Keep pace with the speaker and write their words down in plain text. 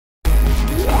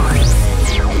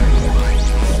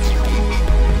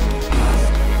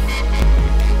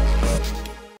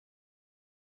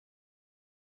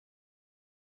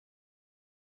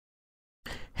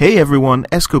Hey everyone,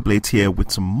 EscoBlades here with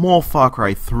some more Far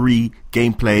Cry 3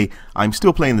 gameplay. I'm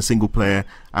still playing the single player,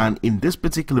 and in this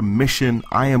particular mission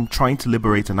I am trying to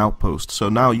liberate an outpost. So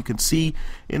now you can see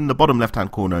in the bottom left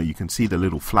hand corner, you can see the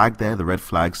little flag there. The red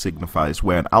flag signifies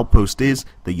where an outpost is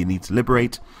that you need to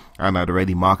liberate, and I'd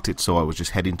already marked it, so I was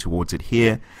just heading towards it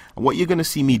here. And what you're going to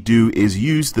see me do is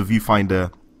use the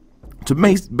viewfinder to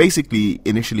basically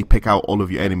initially pick out all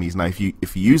of your enemies. Now if you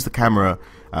use the camera,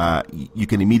 you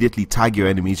can immediately tag your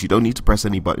enemies. You don't need to press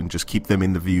any button, just keep them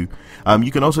in the view.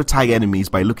 You can also tag enemies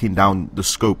by looking down the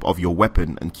scope of your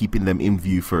weapon and keeping them in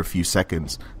view for a few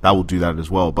seconds. That will do that as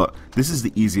well, but this is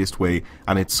the easiest way,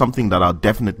 and it's something that I'll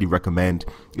definitely recommend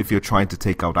if you're trying to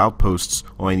take out outposts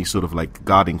or any sort of like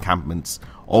guard encampments.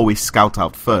 Always scout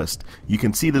out first. You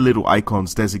can see the little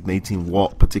icons designating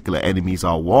what particular enemies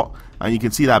are what, and you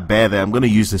can see that bear there. I'm going to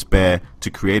use this bear to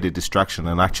create a distraction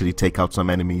and actually take out some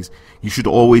enemies. You should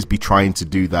always be trying to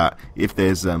do that if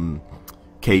there's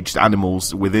caged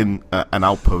animals within an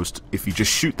outpost. If you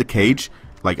just shoot the cage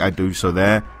like I do so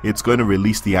there, it's going to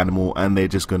release the animal and they're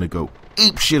just going to go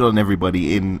ape shit on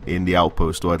everybody in the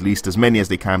outpost, or at least as many as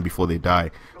they can before they die.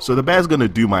 So the bear's going to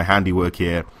do my handiwork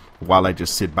here while I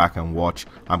just sit back and watch.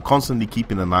 I'm constantly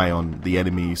keeping an eye on the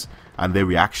enemies and their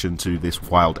reaction to this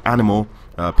wild animal.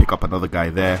 Pick up another guy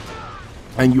there.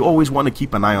 And you always want to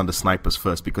keep an eye on the snipers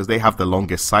first, because they have the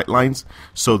longest sight lines.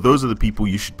 So those are the people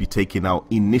you should be taking out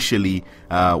initially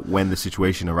when the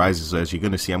situation arises. So as you're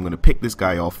going to see, I'm going to pick this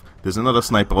guy off. There's another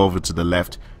sniper over to the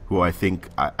left who I think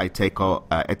I take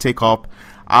up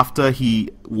after he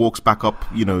walks back up,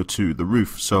 you know, to the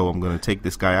roof. So I'm going to take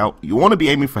this guy out. You want to be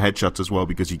aiming for headshots as well,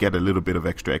 because you get a little bit of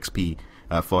extra XP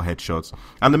for headshots.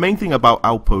 And the main thing about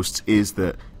outposts is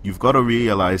that you've got to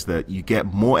realize that you get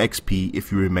more XP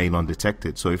if you remain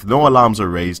undetected. So if no alarms are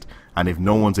raised and if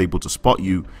no one's able to spot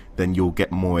you, then you'll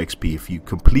get more XP. If you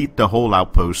complete the whole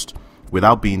outpost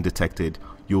without being detected,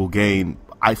 you'll gain,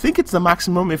 I think it's the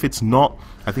maximum. If it's not,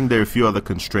 I think there are a few other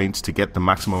constraints to get the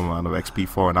maximum amount of XP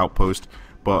for an outpost,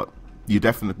 but you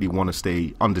definitely want to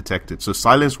stay undetected. So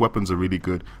silenced weapons are really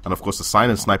good, and of course the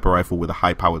silenced sniper rifle with a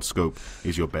high powered scope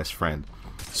is your best friend.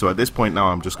 So at this point now,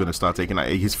 I'm just going to start taking out.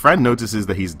 His friend notices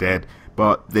that he's dead,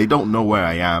 but they don't know where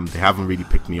I am. They haven't really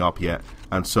picked me up yet.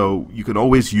 And so you can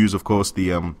always use, of course,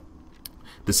 the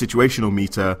situational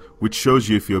meter, which shows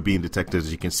you if you're being detected.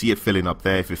 As you can see it filling up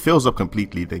there. If it fills up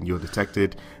completely, then you're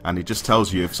detected, and it just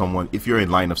tells you if you're in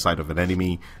line of sight of an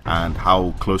enemy and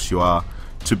how close you are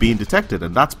to being detected.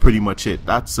 And that's pretty much it.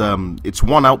 That's it's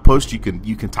one outpost. You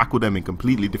can tackle them in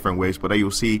completely different ways, but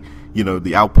you'll see, you know,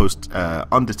 the outpost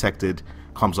undetected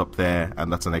comes up there,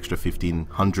 and that's an extra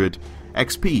 1500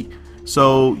 XP.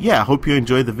 So yeah, I hope you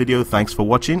enjoyed the video. Thanks for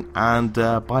watching, and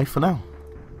bye for now.